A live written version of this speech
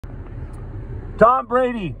Tom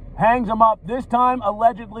Brady hangs him up, this time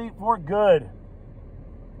allegedly for good.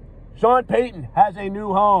 Sean Payton has a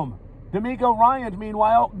new home. D'Amico Ryans,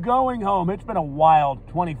 meanwhile, going home. It's been a wild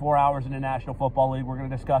 24 hours in the National Football League. We're going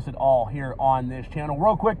to discuss it all here on this channel.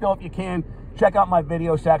 Real quick, though, if you can, check out my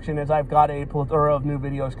video section, as I've got a plethora of new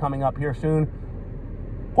videos coming up here soon.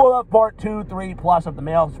 Pull up part 2, 3 plus of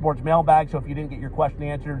the sports mailbag, so if you didn't get your question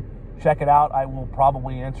answered, check it out. I will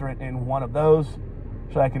probably answer it in one of those,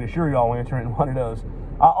 so I can assure you I'll answer it in one of those.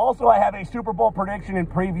 Also, I have a Super Bowl prediction and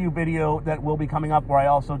preview video that will be coming up, where I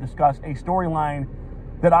also discuss a storyline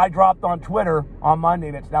that I dropped on Twitter on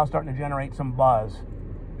Monday that's now starting to generate some buzz.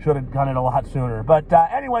 Should have done it a lot sooner. But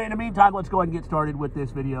anyway, in the meantime, let's go ahead and get started with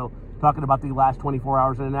this video, talking about the last 24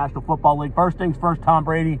 hours in the National Football League. First things first, Tom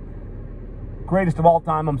Brady, greatest of all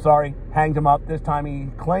time, I'm sorry, hangs him up. This time he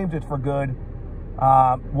claims it's for good.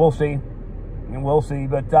 We'll see. And we'll see.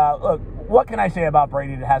 But look, what can I say about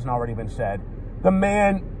Brady that hasn't already been said? The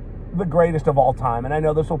man, the greatest of all time. And I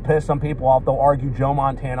know this will piss some people off. They'll argue Joe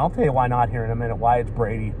Montana. I'll tell you why not here in a minute, why it's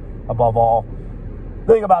Brady above all.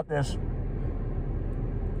 Think about this.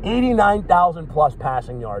 89,000 plus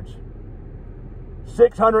passing yards.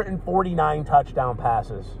 649 touchdown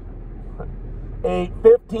passes. A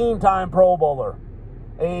 15-time Pro Bowler.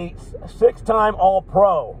 A 6-time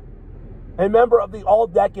All-Pro. A member of the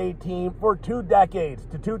All-Decade team for 2 decades,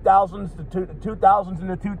 the 2000s and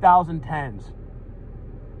the 2010s.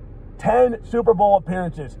 10 Super Bowl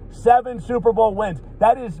appearances, 7 Super Bowl wins.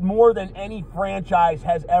 That is more than any franchise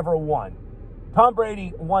has ever won. Tom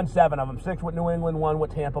Brady won 7 of them, 6 with New England, 1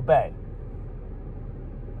 with Tampa Bay.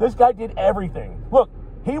 This guy did everything. Look,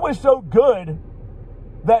 he was so good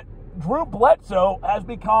that Drew Bledsoe has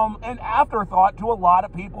become an afterthought to a lot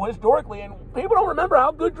of people historically, and people don't remember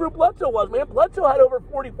how good Drew Bledsoe was, man. Bledsoe had over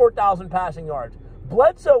 44,000 passing yards.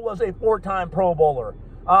 Bledsoe was a 4-time Pro Bowler.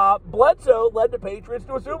 Bledsoe led the Patriots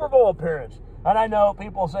to a Super Bowl appearance. And I know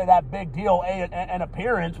people say that big deal, an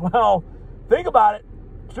appearance. Well, think about it.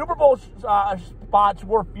 Super Bowl spots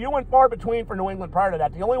were few and far between for New England prior to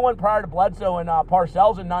that. The only one prior to Bledsoe and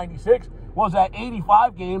Parcells in '96 was that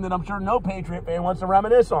 85 game that I'm sure no Patriot fan wants to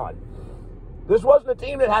reminisce on. This wasn't a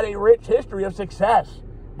team that had a rich history of success.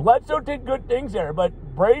 Bledsoe did good things there, but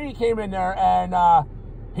Brady came in there and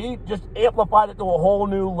he just amplified it to a whole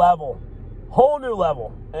new level.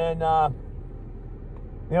 And,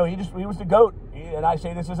 you know, he was the GOAT. And I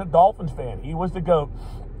say this as a Dolphins fan. He was the GOAT.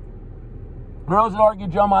 Girls that argue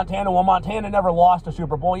Joe Montana. Well, Montana never lost a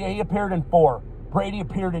Super Bowl. Yeah, he appeared in 4. Brady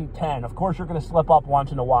appeared in 10. Of course, you're going to slip up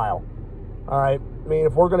once in a while. All right? I mean,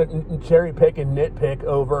 if we're going to cherry pick and nitpick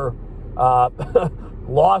over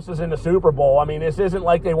losses in the Super Bowl, I mean, this isn't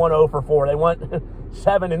like they won 0 for 4. They went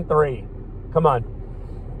 7-3. Come on.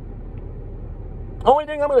 Only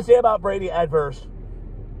thing I'm going to say about Brady adverse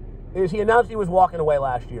is he announced he was walking away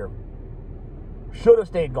last year. Should have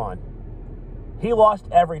stayed gone. He lost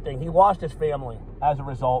everything. He lost his family as a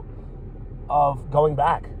result of going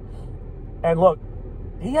back. And look,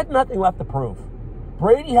 he had nothing left to prove.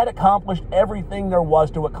 Brady had accomplished everything there was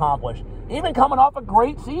to accomplish. Even coming off a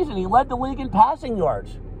great season, he led the league in passing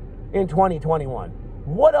yards in 2021.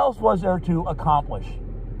 What else was there to accomplish?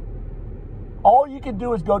 All you can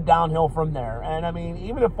do is go downhill from there. And, I mean,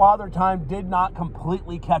 even if Father Time did not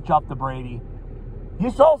completely catch up to Brady, you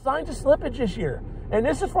saw signs of slippage this year. And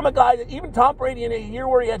this is from a guy that even Tom Brady in a year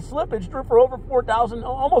where he had slippage threw for over 4,000,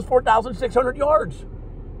 almost 4,600 yards,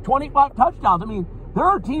 25 touchdowns. I mean, there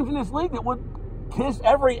are teams in this league that would kiss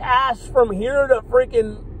every ass from here to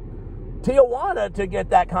freaking Tijuana to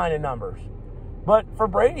get that kind of numbers. But for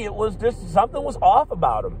Brady, it was just something was off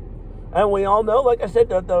about him. And we all know, like I said,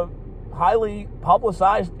 the highly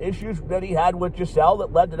publicized issues that he had with Giselle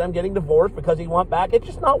that led to them getting divorced because he went back. It's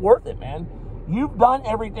just not worth it, man. You've done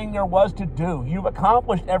everything there was to do. You've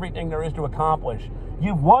accomplished everything there is to accomplish.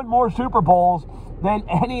 You've won more Super Bowls than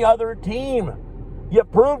any other team. You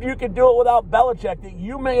proved you could do it without Belichick, that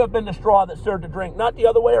you may have been the straw that stirred the drink, not the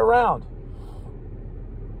other way around.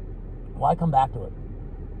 Why come back to it?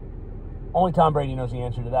 Only Tom Brady knows the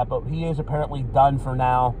answer to that, but he is apparently done for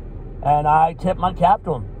now. And I tip my cap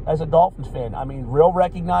to him as a Dolphins fan. I mean, real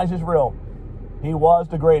recognizes real. He was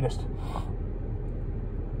the greatest.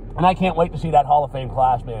 And I can't wait to see that Hall of Fame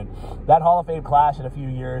class, man. That Hall of Fame class in a few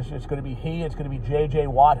years, it's going to be he, it's going to be J.J.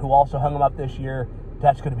 Watt, who also hung him up this year.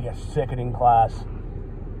 That's going to be a sickening class.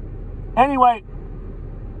 Anyway,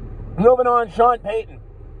 moving on, Sean Payton.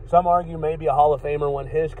 Some argue maybe a Hall of Famer when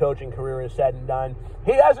his coaching career is said and done.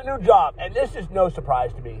 He has a new job, and this is no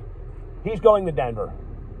surprise to me. He's going to Denver.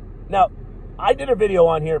 Now, I did a video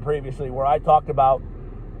on here previously where I talked about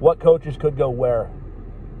what coaches could go where.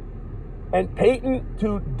 And Payton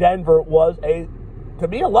to Denver was, to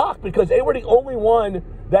me, a lock because they were the only one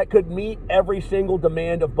that could meet every single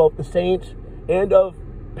demand of both the Saints and of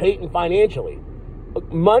Payton financially.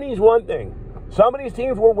 Money's one thing. Some of these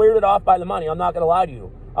teams were weirded off by the money. I'm not going to lie to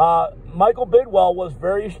you. Michael Bidwell was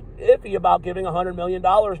very iffy about giving $100 million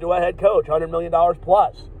to a head coach, $100 million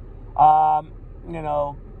plus.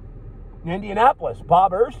 Indianapolis,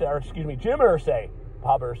 Jim Irsay.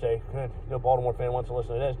 Bob Irsay, no Baltimore fan wants to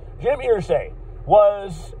listen to this. Jim Irsay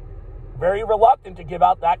was very reluctant to give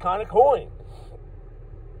out that kind of coin.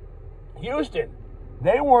 Houston,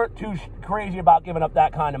 they weren't too crazy about giving up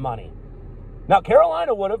that kind of money. Now,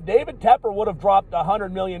 Carolina would have. David Tepper would have dropped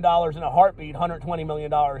 $100 million in a heartbeat, $120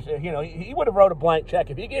 million. He would have wrote a blank check.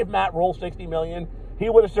 If he gave Matt Rule $60 million, he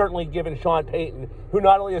would have certainly given Sean Payton, who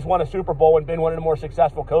not only has won a Super Bowl and been one of the more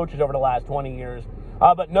successful coaches over the last 20 years,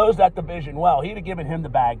 but knows that division well. He'd have given him the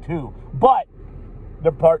bag, too. But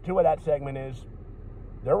the part two of that segment is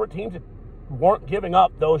there were teams that weren't giving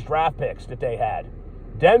up those draft picks that they had.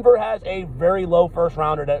 Denver has a very low first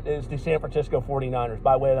rounder that is the San Francisco 49ers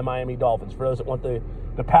by way of the Miami Dolphins. For those that want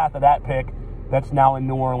the path of that pick, that's now in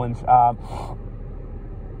New Orleans.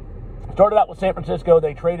 Started out with San Francisco.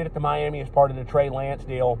 They traded it to Miami as part of the Trey Lance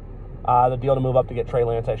deal. The deal to move up to get Trey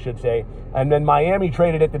Lance, I should say. And then Miami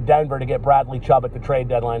traded it to Denver to get Bradley Chubb at the trade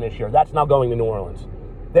deadline this year. That's now going to New Orleans.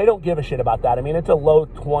 They don't give a shit about that. I mean, it's a low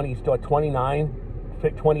 20s to a 29,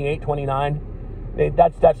 28, 29.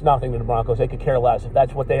 That's nothing to the Broncos. They could care less. If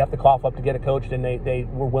that's what they have to cough up to get a coach, then they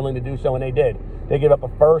were willing to do so, and they did. They gave up a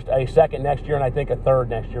first, a second next year, and I think a third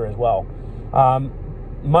next year as well.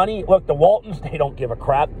 Money, look, the Waltons, they don't give a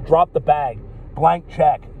crap. Drop the bag. Blank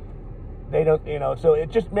check. They don't, so it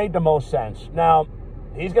just made the most sense. Now,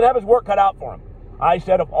 he's going to have his work cut out for him. I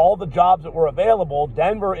said of all the jobs that were available,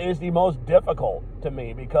 Denver is the most difficult to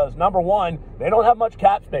me because, number one, they don't have much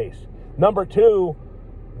cap space. Number two,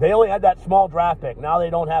 they only had that small draft pick. Now they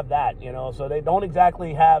don't have that, so they don't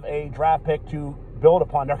exactly have a draft pick to build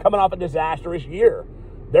upon. They're coming off a disastrous year.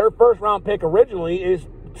 Their first-round pick originally is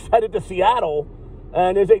headed to Seattle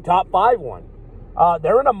and is a top 5 one.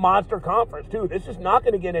 They're in a monster conference, too. This is not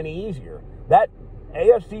going to get any easier. That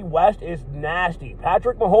AFC West is nasty.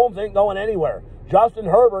 Patrick Mahomes ain't going anywhere. Justin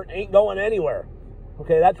Herbert ain't going anywhere.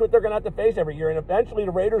 Okay, that's what they're going to have to face every year, and eventually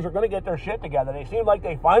the Raiders are going to get their shit together. They seemed like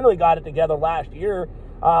they finally got it together last year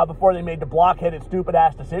before they made the blockheaded,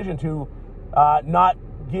 stupid-ass decision to not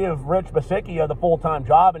give Rich Bisaccia the full-time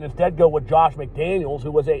job and instead go with Josh McDaniels,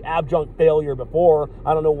 who was an adjunct failure before.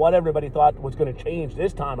 I don't know what everybody thought was going to change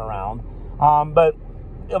this time around. But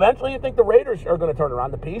eventually you think the Raiders are going to turn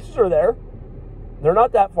around. The pieces are there. They're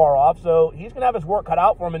not that far off, so he's going to have his work cut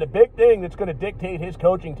out for him. And the big thing that's going to dictate his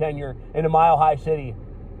coaching tenure in a mile-high city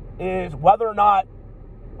is whether or not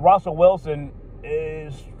Russell Wilson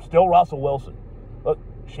is still Russell Wilson. Look,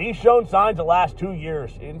 she's shown signs the last 2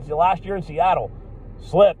 years. In the last year in Seattle,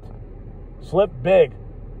 slipped big.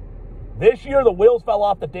 This year, the wheels fell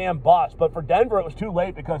off the damn bus, but for Denver, it was too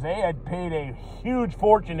late because they had paid a huge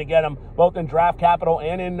fortune to get him, both in draft capital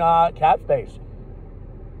and in cap space.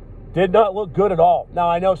 Did not look good at all. Now,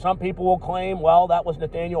 I know some people will claim, well, that was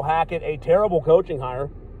Nathaniel Hackett, a terrible coaching hire.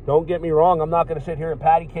 Don't get me wrong. I'm not going to sit here and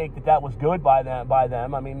patty cake that was good by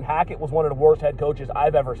them. I mean, Hackett was one of the worst head coaches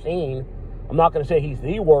I've ever seen. I'm not going to say he's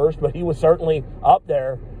the worst, but he was certainly up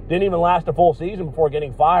there. Didn't even last a full season before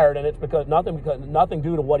getting fired, and it's because nothing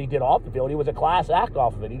due to what he did off the field. He was a class act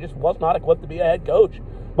off of it. He just was not equipped to be a head coach.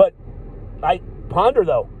 But I ponder,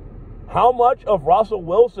 though, how much of Russell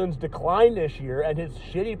Wilson's decline this year and his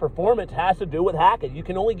shitty performance has to do with Hackett. You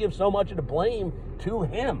can only give so much of the blame to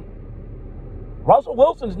him. Russell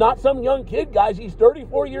Wilson's not some young kid, guys. He's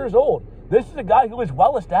 34 years old. This is a guy who is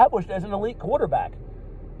well established as an elite quarterback.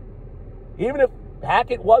 Even if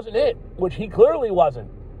Hackett wasn't it, which he clearly wasn't,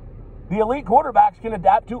 the elite quarterbacks can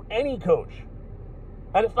adapt to any coach.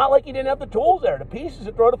 And it's not like he didn't have the tools there, the pieces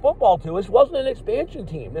to throw the football to. This wasn't an expansion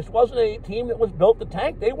team. This wasn't a team that was built to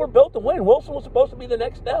tank. They were built to win. Wilson was supposed to be the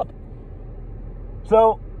next step.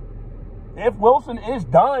 So, if Wilson is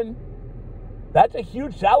done, that's a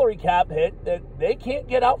huge salary cap hit that they can't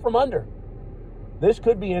get out from under. This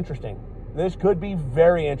could be interesting. This could be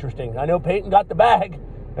very interesting. I know Payton got the bag,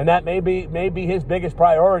 and that may be his biggest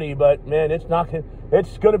priority, but, man, it's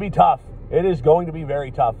going to be tough. It is going to be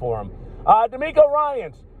very tough for him. D'Amico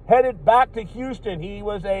Ryans headed back to Houston. He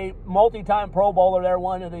was a multi-time Pro Bowler there,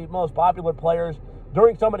 one of the most popular players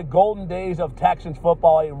during some of the golden days of Texans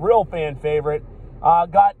football, a real fan favorite.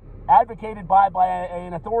 Got advocated by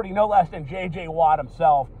an authority no less than J.J. Watt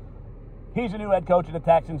himself. He's a new head coach of the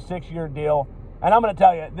Texans, 6-year deal. And I'm going to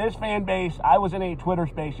tell you, this fan base, I was in a Twitter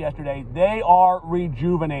space yesterday, they are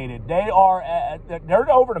rejuvenated. They're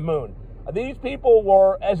over the moon. These people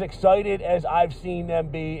were as excited as I've seen them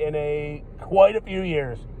be in quite a few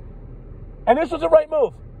years. And this was the right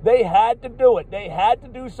move. They had to do it. They had to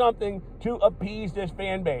do something to appease this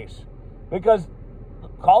fan base. Because,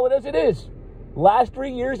 call it as it is, last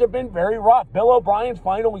 3 years have been very rough. Bill O'Brien's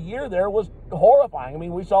final year there was horrifying. I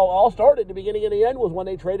mean, we saw all started at the beginning and the end was when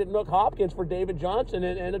they traded Nook Hopkins for David Johnson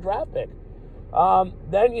and a draft pick.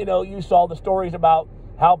 Then, you saw the stories about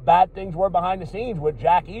how bad things were behind the scenes with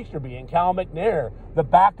Jack Easterby and Cal McNair, the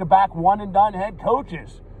back-to-back one-and-done head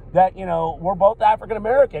coaches that, were both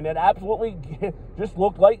African-American and absolutely just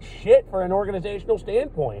looked like shit for an organizational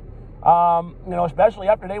standpoint. Especially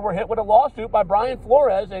after they were hit with a lawsuit by Brian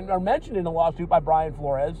Flores and are mentioned in a lawsuit by Brian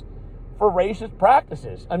Flores for racist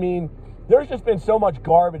practices. I mean, there's just been so much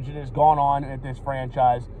garbage that has gone on at this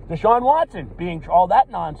franchise. Deshaun Watson being all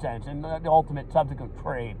that nonsense and the ultimate subsequent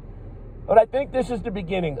trade. But I think this is the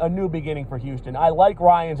beginning, a new beginning for Houston. I like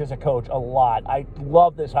Ryans as a coach a lot. I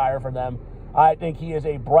love this hire for them. I think he is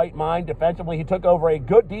a bright mind defensively. He took over a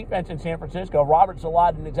good defense in San Francisco. Robert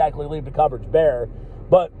Salah didn't exactly leave the cupboards bare.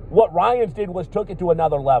 But what Ryans did was took it to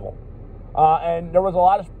another level. And there was a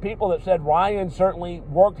lot of people that said Ryan certainly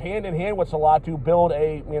worked hand in hand with Salah to build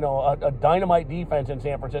a dynamite defense in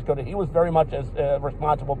San Francisco that he was very much as a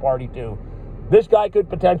responsible party to. This guy could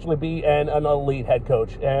potentially be an elite head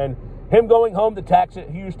coach. And him going home to Texas,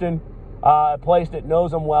 Houston, a place that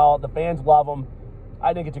knows him well, the fans love him.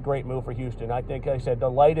 I think it's a great move for Houston. I think, like I said, the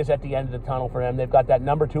light is at the end of the tunnel for them. They've got that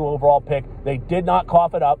number 2 overall pick. They did not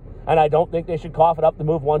cough it up, and I don't think they should cough it up to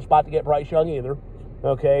move one spot to get Bryce Young either.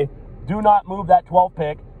 Okay? Do not move that 12th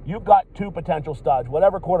pick. You've got 2 potential studs.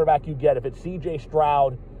 Whatever quarterback you get, if it's C.J.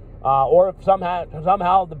 Stroud, or if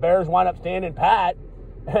somehow the Bears wind up standing pat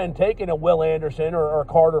and taking a Will Anderson or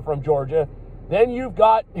Carter from Georgia, then you've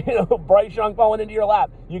got Bryce Young falling into your lap.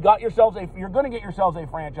 You're going to get yourselves a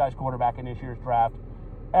franchise quarterback in this year's draft.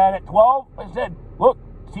 And at 12, I said, look,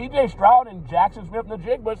 C.J. Stroud and Jackson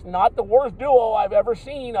Smith-Njigba's not the worst duo I've ever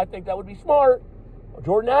seen. I think that would be smart.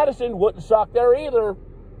 Jordan Addison wouldn't suck there either.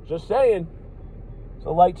 Just saying.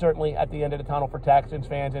 So light certainly at the end of the tunnel for Texans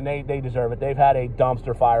fans, and they deserve it. They've had a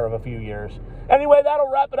dumpster fire of a few years. Anyway, that'll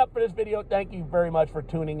wrap it up for this video. Thank you very much for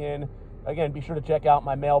tuning in. Again, be sure to check out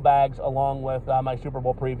my mailbags along with my Super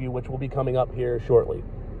Bowl preview, which will be coming up here shortly.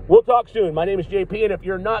 We'll talk soon. My name is JP,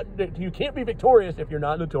 and you can't be victorious if you're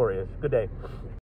not notorious. Good day.